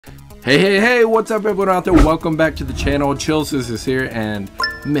Hey, what's up everyone out there? Welcome back to the channel. CHILLSCISSORS here, and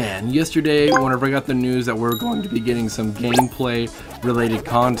man, yesterday whenever I got the news that we're going to be getting some gameplay related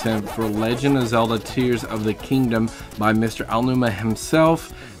content for Legend of Zelda Tears of the Kingdom by Mr. Aonuma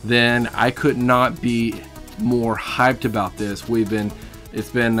himself, then I could not be more hyped about this. It's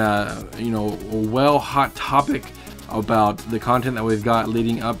been you know, a hot topic about the content that we've got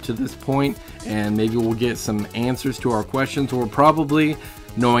leading up to this point, and maybe we'll get some answers to our questions, or probably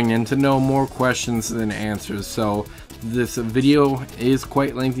knowing to know more questions than answers. So this video is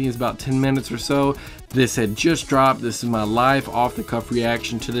quite lengthy. It's about 10 minutes or so. This had just dropped. This is my live off the cuff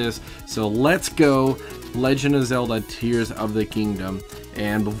reaction to this. So let's go. Legend of Zelda Tears of the Kingdom.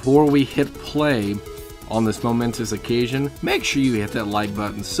 And before we hit play on this momentous occasion, make sure you hit that like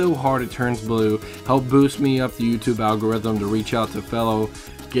button so hard it turns blue. Help boost me up the YouTube algorithm to reach out to fellow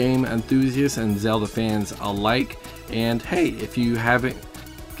game enthusiasts and Zelda fans alike. And hey, if you haven't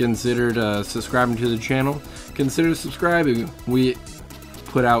considered subscribing to the channel, consider subscribing. We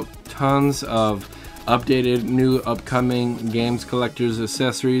put out tons of updated new upcoming games, collectors,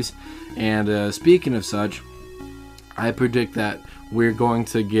 accessories, and speaking of such, I predict that we're going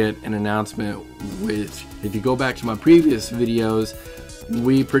to get an announcement which, if you go back to my previous videos,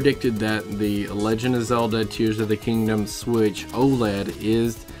 we predicted that the Legend of Zelda Tears of the Kingdom Switch OLED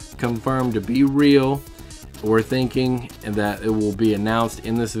is confirmed to be real. We're thinking that it will be announced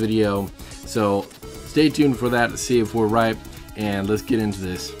in this video, so stay tuned for that to see if we're right, and let's get into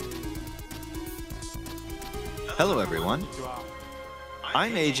this. Hello everyone,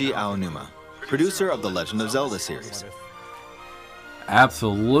 I'm Eiji Aonuma, producer of the Legend of Zelda series.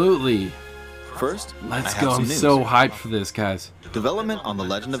 Absolutely. First, let's go. I'm so hyped for this, guys. Development on the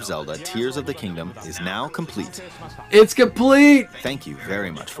Legend of Zelda Tears of the Kingdom is now complete. It's complete! Thank you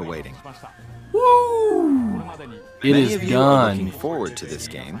very much for waiting. Woo! It is Many of you are looking forward to this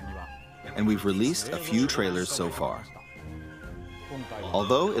game, and we've released a few trailers so far.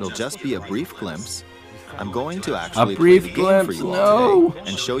 Although it'll just be a brief glimpse, I'm going to actually play the game for you all today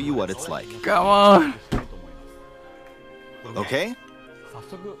and show you what it's like. Come on! Okay,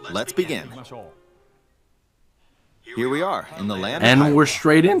 let's begin. Here we are in the land of and we're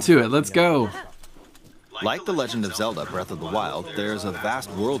straight into it. Let's go. Like The Legend of Zelda Breath of the Wild, there's a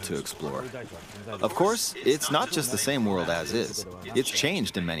vast world to explore. Of course, it's not just the same world as is. It's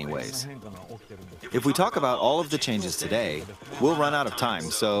changed in many ways. If we talk about all of the changes today, we'll run out of time,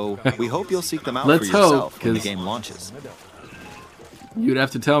 so we hope you'll seek them out for yourself when the game launches. You'd have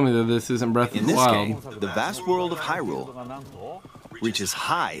to tell me that this isn't Breath of the Wild. In this game, the vast world of Hyrule reaches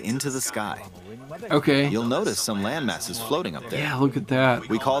high into the sky. Okay. You'll notice some land masses floating up there. Yeah, look at that.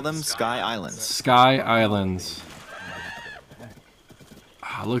 We call them Sky Islands. Sky Islands.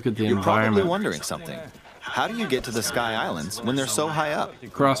 Ah, look at the environment. You're probably wondering something. How do you get to the Sky Islands when they're so high up?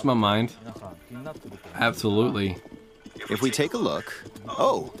 Crossed my mind. Absolutely. If we take a look,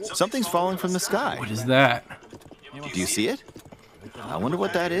 oh, something's falling from the sky. What is that? Do you see it? I wonder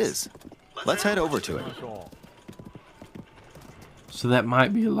what that is. Let's head over to it. So that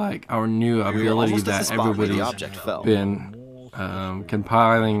might be like our new ability that everybody's been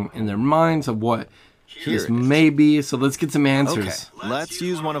compiling in their minds of what this may be. So let's get some answers. Okay, let's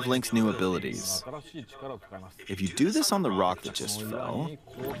use one of Link's new abilities. If you do this on the rock that just fell...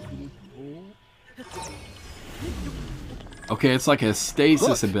 Okay, it's like a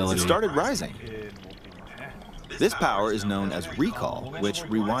stasis ability. It started rising. This power is known as Recall, which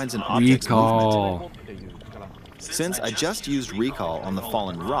rewinds an object's movement. Since I just used Recall on the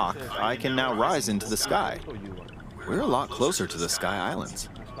fallen rock, I can now rise into the sky. We're a lot closer to the Sky Islands.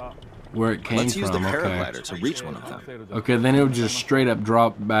 Where it came from, Let's use the paraglider to reach one of them. Okay, then it would just straight up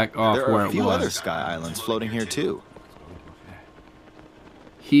drop back off where it was. There are a few other Sky Islands floating here too.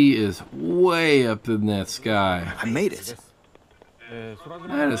 He is way up in that sky. I made it. There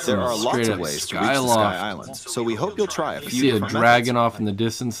are lots of ways to reach the Sky Islands, so we hope you'll try a few different methods. See a dragon off in the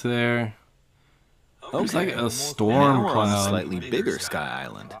distance there. It's like a storm cloud. On a slightly bigger Sky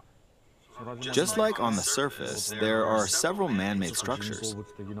Island. Just like on the surface, there are several man-made structures.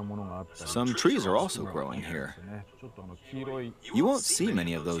 Some trees are also growing here. You won't see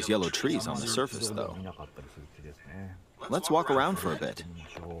many of those yellow trees on the surface, though. Let's walk around for a bit.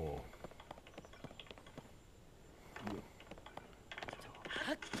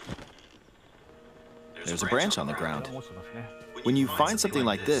 There's a branch on the ground. When you find something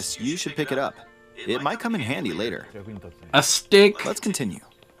like this, you should pick it up. It might come in handy later. A stick? Let's continue.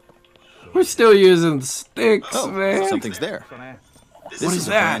 We're still using sticks, man. Something's there. This is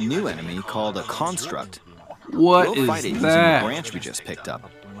a brand new enemy called a construct. What we'll fight it is using that? the branch we just picked up.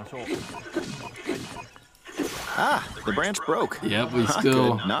 Ah, the branch broke. Yep, we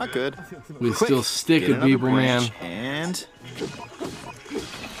still Not good. we Quick, still stick get at another people, man. branch, and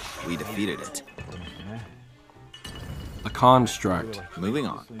we defeated it. A construct. Moving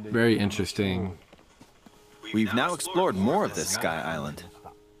on. Very interesting. We've now explored more of this sky island.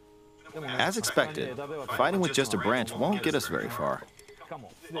 As expected, fighting with just a branch won't get us very far.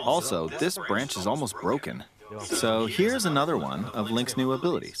 Also, this branch is almost broken. So here's another one of Link's new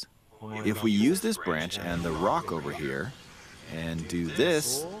abilities. If we use this branch and the rock over here, and do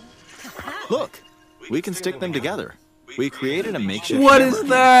this, look, we can stick them together. We created a makeshift What hammer. is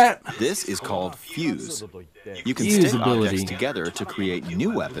that? This is called fuse. You can Fuse stick ability. objects together to create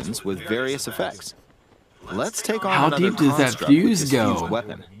new weapons with various effects. Let's take on How another deep does that construct with fuse this go? fused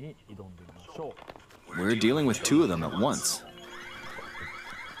weapon. We're dealing with two of them at once.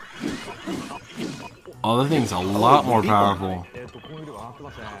 Oh, that thing's a lot more powerful.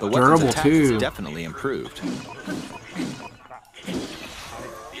 The weapon's Durable, attack too. is definitely improved.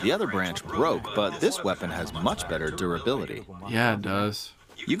 The other branch broke, but this weapon has much better durability. Yeah, it does.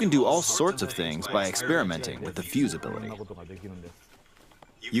 You can do all sorts of things by experimenting with the fuse ability.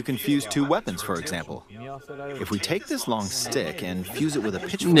 You can fuse two weapons, for example. If we take this long stick and fuse it with a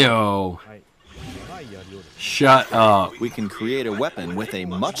pitchfork, No. Shut up. we can create a weapon with a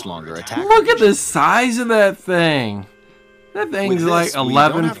much longer attack. Look range. at the size of that thing. That With thing's this, like we don't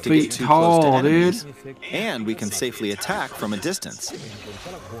 11 have to get feet too close to tall, dude. enemies, and we can safely attack from a distance.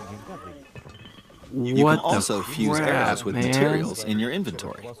 You What can also the fuse crap, arrows with man? materials in your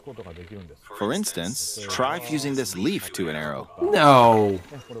inventory. For instance, try fusing this leaf to an arrow. No.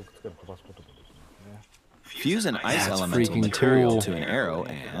 Fuse an ice That's elemental freaking material cool. to an arrow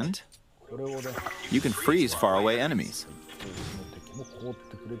and you can freeze faraway enemies.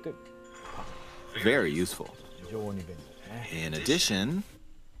 Very useful. In addition,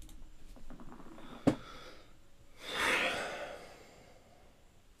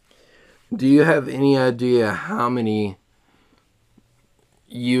 Do you have any idea how many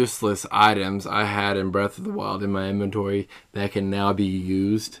useless items I had in Breath of the Wild in my inventory that can now be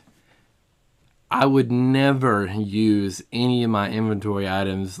used? I would never use any of my inventory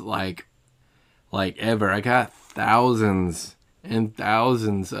items like ever. I got thousands and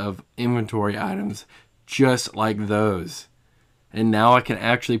thousands of inventory items just like those. And now I can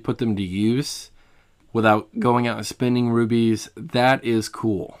actually put them to use without going out and spending rubies. That is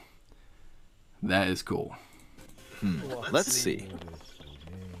cool. That is cool. let's see.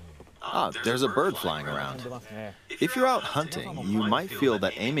 Ah, there's a bird flying around. If you're out hunting, you might feel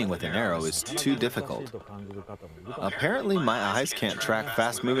that aiming with an arrow is too difficult. Apparently, my eyes can't track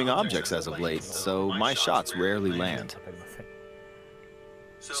fast-moving objects as of late, so my shots rarely land.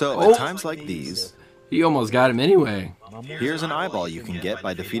 So, at times like these, You almost got him anyway. here's an eyeball you can get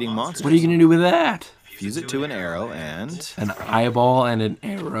by defeating monsters. What are you going to do with that? Fuse it to an arrow and... An eyeball and an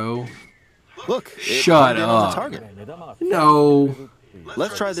arrow? Look, it Shut honed in on the up. target. No.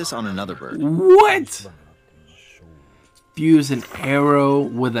 Let's try this on another bird. What? Fuse an arrow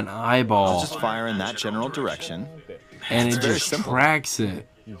with an eyeball. Just fire in that general direction. And It's it very just simple. tracks it.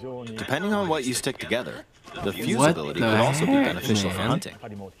 Depending on what you stick together, the fuse What ability the could also be heck, beneficial for man? hunting.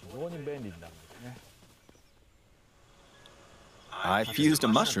 I fused a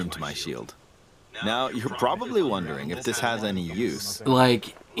mushroom to my shield. Now, you're probably wondering if this has any use.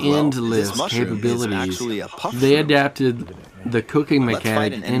 Like endless this mushroom is capabilities. actually a puff They shroom. adapted the cooking Let's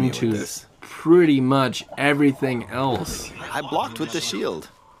fight mechanic an enemy with into this. pretty much everything else. I blocked with the shield.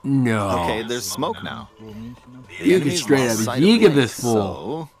 No. Okay, there's smoke now. The You could enemies straight lost up sight of yeega Link, this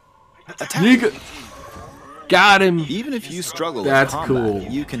fool. So, attack. Yeega. Got him. Even if you struggle That's with combat,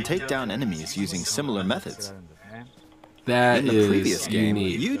 cool. you can take down enemies using similar methods. That In the is previous game,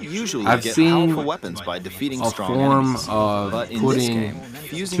 unique. you'd usually I've get seen powerful weapons by defeating a strong form enemies. of But in this putting game,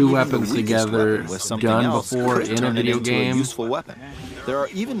 fusing two even the weapons weakest together weapon with something done else before could in a turn it video into game. A useful weapon. There are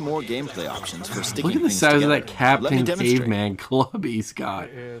even more gameplay options for sticking Look at the things size together. of that Captain Let me demonstrate. Caveman club he's got.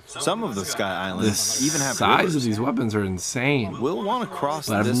 Some of the Sky The Islands even have size rivers. of these weapons are insane. We'll want to cross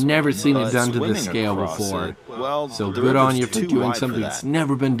But I've this never one, seen it but done to this swimming scale across before. it, well, So the good on river's you for too doing wide something that. that's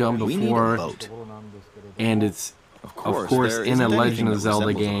never been done We need a before. boat. And it's, Of course, there in a isn't Legend anything of that Zelda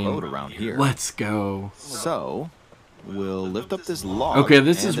resembles a game. boat around here. Let's go. So, we'll lift up this log. Okay,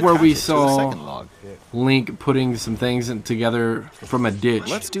 this and is where we attach it to a saw second log. Link putting some things together from a ditch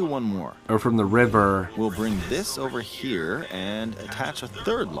Let's do one more. or from the river. We'll bring this over here and attach a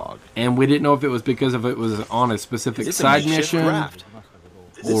third log. And we didn't know if it was because of it was on a specific It's a side makeshift mission raft.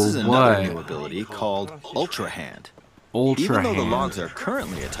 This or is another what? new ability called Ultra Hand. Ultra Even though the Hand. logs are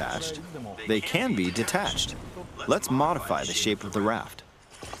currently attached, they can be detached. Let's modify the shape of the raft.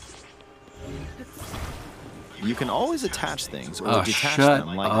 you can always attach things or Oh, detach shut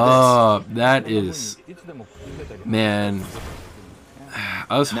them like up. That is... Man.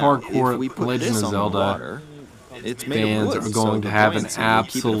 Us this. Now, if hardcore we put Legend this of on the Zelda water, it's made fans of wood, are going so to the have an buoyancy will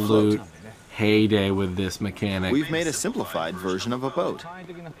keep it afloat. absolute heyday with this mechanic. We've made a simplified version of a boat.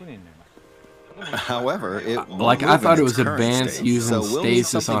 However, it won't Like, I move thought in it was its current advanced state, using so we'll need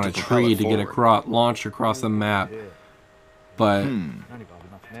stasis something on a to propel tree it to get forward. launched across the map. But now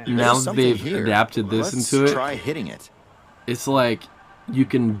There's that something they've here. adapted this Let's into it, try hitting it. it's like you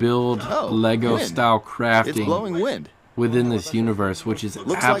can build Oh, Lego-style It's crafting blowing wind. within this universe, which is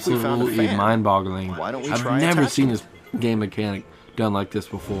Looks like we found a absolutely fan. mind-boggling. Why don't we I've try never attaching seen it? this game mechanic done like this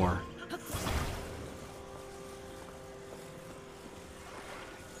before.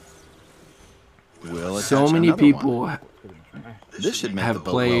 We'll So attach many another people one. This should make the have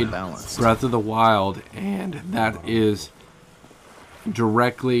boat played well balanced. Breath of the Wild, and that is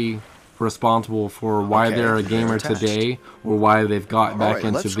directly responsible for why Okay, they're a they're gamer attached. today, or why they've got back Alright,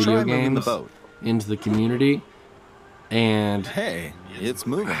 into let's video try moving the games, boat. into the community. And Hey, it's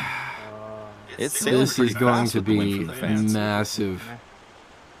moving. It's sailing this pretty is going fast to with the wind be from the fans. massive.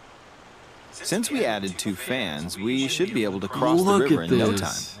 Since we added 2 fans, we should be able to cross the Look river at in no time.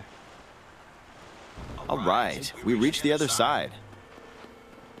 this. All right, we reached the other side.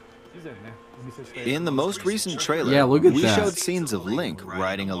 In the most recent trailer, Yeah, look at we that. showed scenes of Link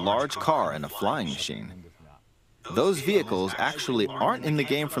riding a large car and a flying machine. Those vehicles actually aren't in the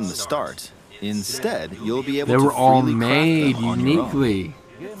game from the start. Instead, you'll be able They to were all freely craft made them on your own. uniquely.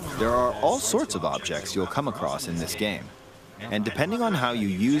 There are all sorts of objects you'll come across in this game. And depending on how you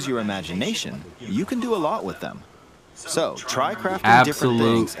use your imagination, you can do a lot with them. So, try crafting different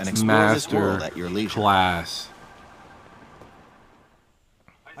things Absolute and explore this world master at your leisure. class.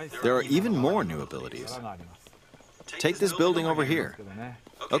 There are even more new abilities. Take this building over here.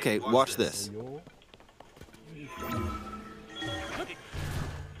 Okay, watch this.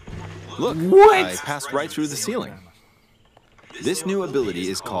 Look, What? I passed right through the ceiling. This new ability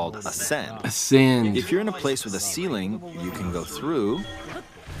is called Ascend. Ascend. If you're in a place with a ceiling, you can go through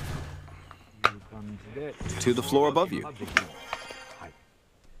to the floor above you.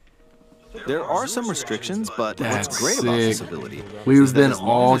 There are some restrictions, but That's what's great about this sick. ability We've is that been as long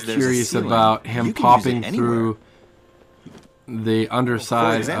all as there's a curious ceiling, about you him can use it popping anywhere. through the For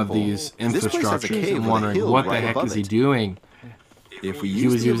underside example, of these this place has a infrastructures cave and with a wondering hill what the right heck above is he it. doing. If we He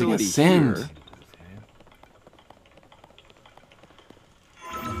use was the using ability Ascend. here,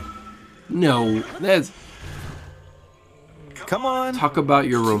 No, that's come on. talk about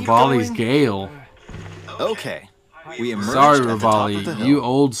your Keep Rivali's going. Gale. Okay, we emerged Sorry, at the top of Rivali, the hill. you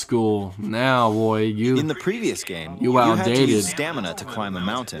old school. Now, boy, In you the previous game, You had to outdated. use stamina to climb a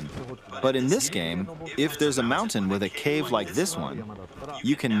mountain. But in this game, if there's a mountain with a cave like this one,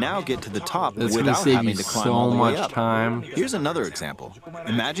 you can now get to the top that's gonna without save having you to climb all so the way much up. time. Here's another example.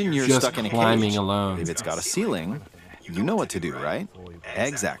 Imagine you're Just stuck in a climbing cage. alone. If it's got a ceiling, you know what to do, right?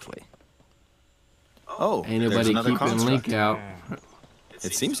 Exactly. Oh, there's Anybody another keeping construct. Link out?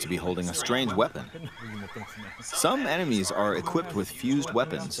 It seems to be holding a strange weapon. Some enemies are equipped with fused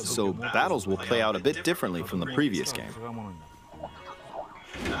weapons, so battles will play out a bit differently from the previous game.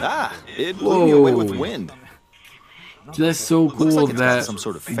 Ah, it blew me away with Whoa. wind. That's so Looks cool like it's got that some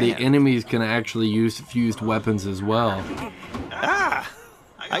sort of the fan. enemies can actually use fused weapons as well. Ah,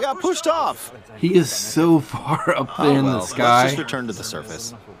 I got pushed off. He is so far up there Oh in well, the let's sky. just return to the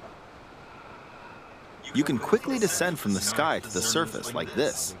surface. You can quickly descend from the sky to the surface like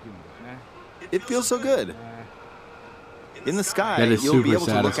this. It feels so good. In the sky, That is you'll be super able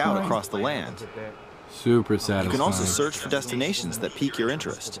to look out satisfying. across the land. Super satisfying. You can also search for destinations that pique your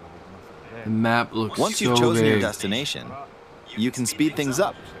interest. The map looks Once so you've chosen your big. destination, you can speed things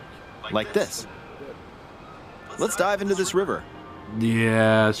up, like this. Let's dive into this river.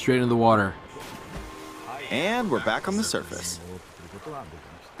 Yeah, straight into the water. And we're back on the surface.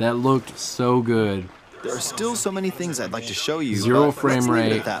 That looked so good. There are still so many things I'd like to show you. Zero but frame let's leave it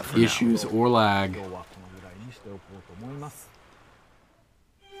rate at that for now. issues or lag.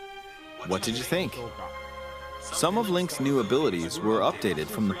 What did you think? Some of Link's new abilities were updated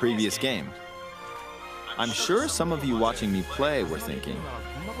from the previous game. I'm sure some of you watching me play were thinking,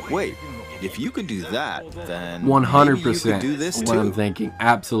 wait, if you could do that, then maybe you could 100% do this what I'm too. thinking.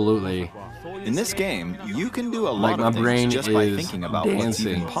 Absolutely. In this game, you can do a Like, lot my of brain things just by is thinking about what's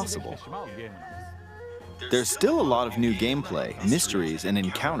even dancing. possible. There's still a lot of new gameplay, mysteries, and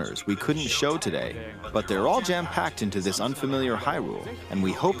encounters we couldn't show today, but they're all jam-packed into this unfamiliar Hyrule, and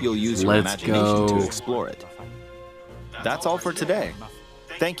we hope you'll use your Let's imagination go. to explore it. That's all for today.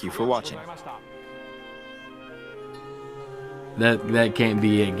 Thank you for watching. That can't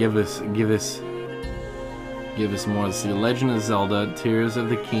be it. Give us Give us more. Let's see. Legend of Zelda, Tears of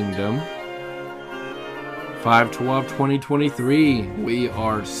the Kingdom. 5/12/2023. We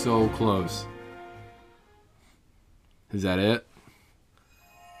are so close. Is that it?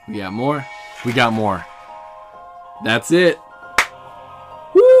 We got more? We got more. That's it.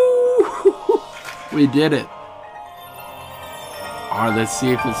 Woo! We did it. Alright, let's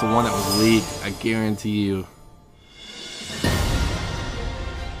see if it's the one that was leaked. I guarantee you.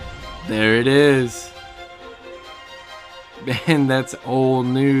 There it is. Man, that's old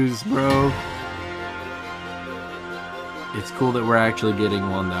news, bro. It's cool that we're actually getting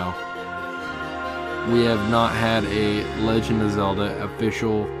one, though. We have not had a Legend of Zelda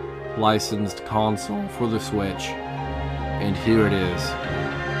official licensed console for the Switch. And here it is.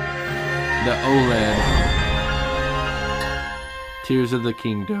 The OLED Tears of the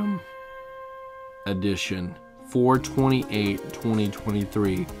Kingdom edition.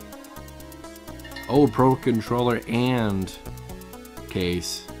 4/28/2023. Oh, Pro Controller and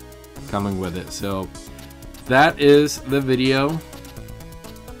case coming with it. So that is the video.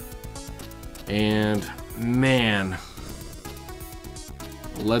 And man,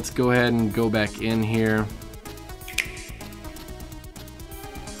 let's go ahead and go back in here.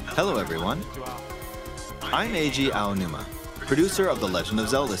 Hello everyone. I'm Eiji Aonuma, producer of the Legend of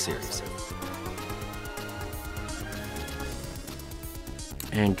Zelda series.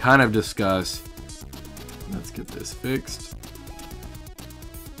 And kind of discuss. Let's get this fixed.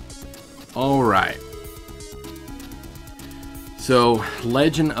 Alright. So,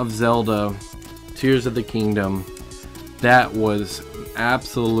 Legend of Zelda, Tears of the Kingdom, that was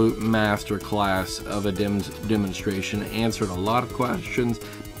absolute masterclass of a demonstration. Answered a lot of questions,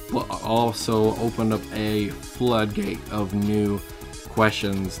 but also opened up a floodgate of new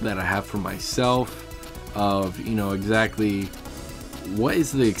questions that I have for myself of, you know, exactly what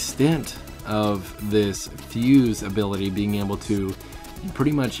is the extent of this fuse ability, being able to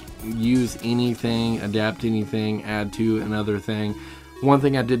pretty much use anything, adapt anything, add to another thing. One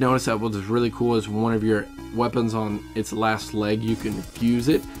thing I did notice that was really cool is one of your weapons on its last leg, you can fuse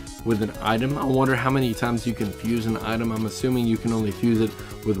it with an item. I wonder how many times you can fuse an item. I'm assuming you can only fuse it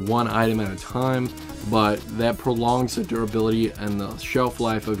with one item at a time, but that prolongs the durability and the shelf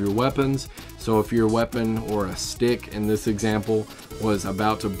life of your weapons. So if your weapon or a stick in this example was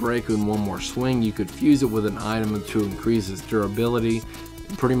about to break in one more swing, you could fuse it with an item to increase its durability.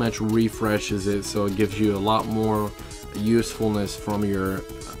 It pretty much refreshes it, so it gives you a lot more usefulness from your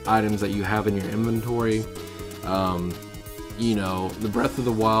items that you have in your inventory. You know, the Breath of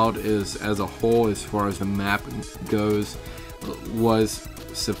the Wild is, as a whole, as far as the map goes, was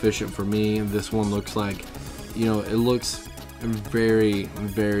sufficient for me. This one looks like, you know, it looks very,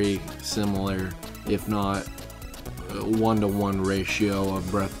 very similar, if not 1-to-1 ratio of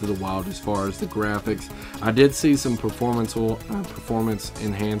Breath of the Wild as far as the graphics. I did see some performance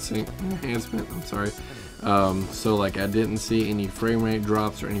enhancement. I'm sorry. So like I didn't see any frame rate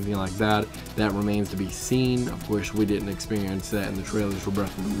drops or anything like that. That remains to be seen. Of course, we didn't experience that in the trailers for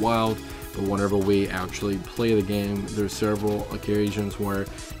Breath of the Wild, but whenever we actually play the game, there's several occasions where,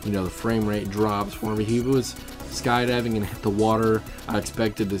 you know, the frame rate drops. Whenever he was skydiving and hit the water, I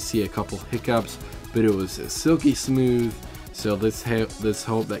expected to see a couple hiccups, but it was silky smooth. So this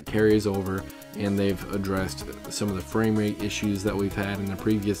hope that carries over, and they've addressed some of the frame rate issues that we've had in the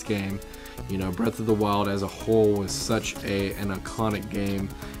previous game. You know, Breath of the Wild as a whole was such an iconic game,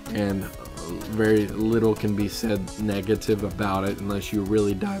 and very little can be said negative about it unless you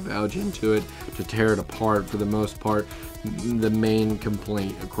really divulge into it to tear it apart. For the most part, the main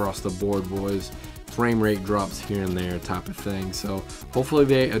complaint across the board was frame rate drops here and there type of thing. So hopefully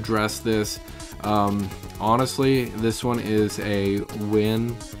they address this. Honestly, this one is a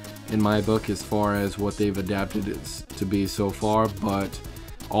win in my book as far as what they've adapted it to be so far, but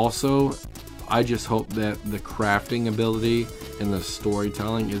also I just hope that the crafting ability and the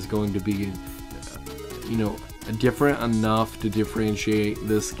storytelling is going to be, you know, different enough to differentiate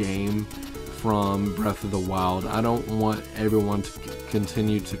this game from Breath of the Wild. I don't want everyone to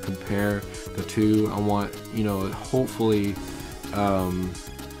continue to compare the two. I want, you know, hopefully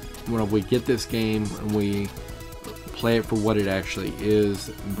when we get this game and we play it for what it actually is,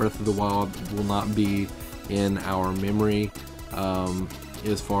 Breath of the Wild will not be in our memory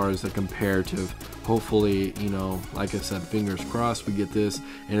as far as a comparative. Hopefully, you know, like I said, fingers crossed we get this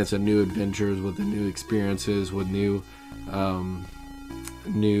and it's a new adventures with the new experiences, with new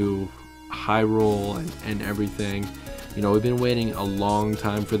Hyrule and everything. You know, we've been waiting a long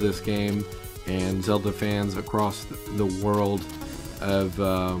time for this game, and Zelda fans across the world have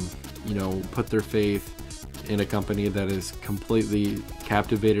you know, put their faith in a company that has completely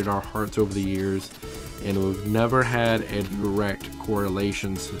captivated our hearts over the years. and we've never had a direct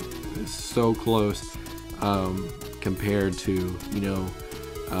correlation so close compared to, you know,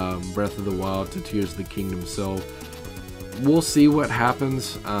 Breath of the Wild to Tears of the Kingdom. So we'll see what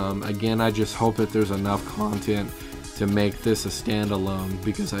happens. Again, I just hope that there's enough content to make this a standalone,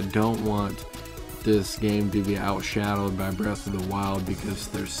 because I don't want this game to be outshadowed by Breath of the Wild, because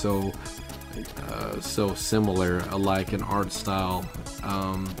they're so similar, alike in art style.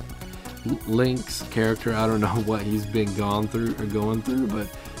 Link's character, I don't know what he's been going through, but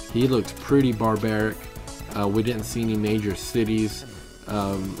he looks pretty barbaric. We didn't see any major cities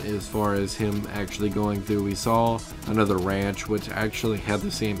as far as him actually going through. We saw another ranch which actually had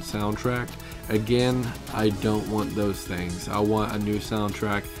the same soundtrack. Again, I don't want those things. I want a new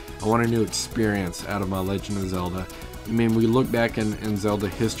soundtrack. I want a new experience out of my Legend of Zelda. I mean, we look back in Zelda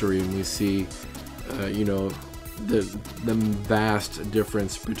history and we see, you know, the vast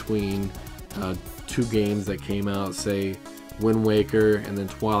difference between two games that came out, say Wind Waker and then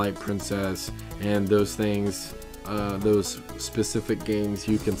Twilight Princess, and those things, those specific games,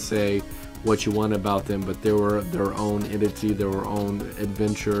 you can say what you want about them, but they were their own entity, their own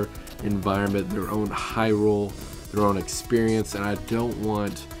adventure environment, their own Hyrule, their own experience. And I don't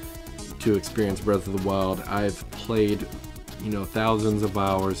want to experience Breath of the Wild. I've played, you know, thousands of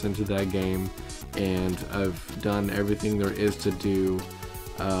hours into that game, and I've done everything there is to do,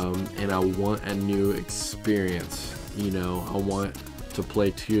 and I want a new experience. You know, I want to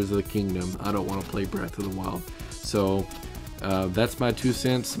play Tears of the Kingdom. I don't want to play Breath of the Wild. So that's my 2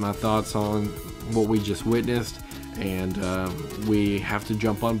 cents, my thoughts on what we just witnessed, and we have to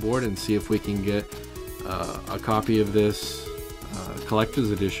jump on board and see if we can get a copy of this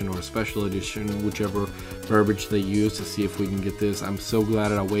collector's edition or special edition, whichever verbiage they use, to see if we can get this. I'm so glad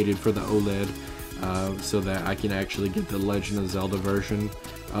that I waited for the OLED so that I can actually get the Legend of Zelda version.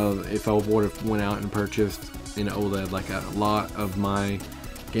 If I would have went out and purchased an OLED like a lot of my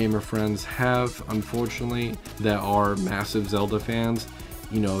gamer friends have, unfortunately, that are massive Zelda fans,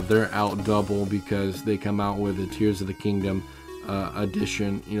 you know, they're out double because they come out with the Tears of the Kingdom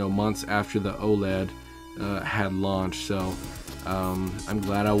edition, you know, months after the OLED had launched. So I'm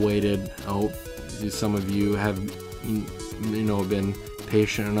glad I waited. I hope some of you have, you know, been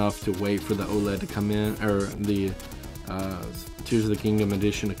patient enough to wait for the OLED to come in, or the Tears of the Kingdom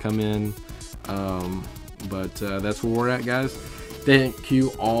edition to come in. But that's where we're at, guys. Thank you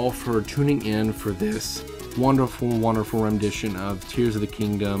all for tuning in for this wonderful rendition of Tears of the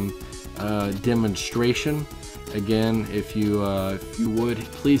Kingdom demonstration. Again, if you would,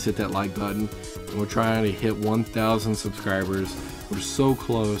 please hit that like button. We're trying to hit 1,000 subscribers. We're so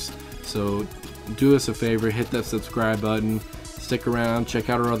close. So do us a favor, hit that subscribe button. Stick around, check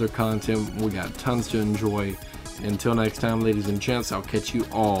out our other content. We got tons to enjoy. Until next time, ladies and gents, I'll catch you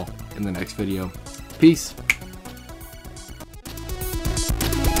all in the next video. Peace.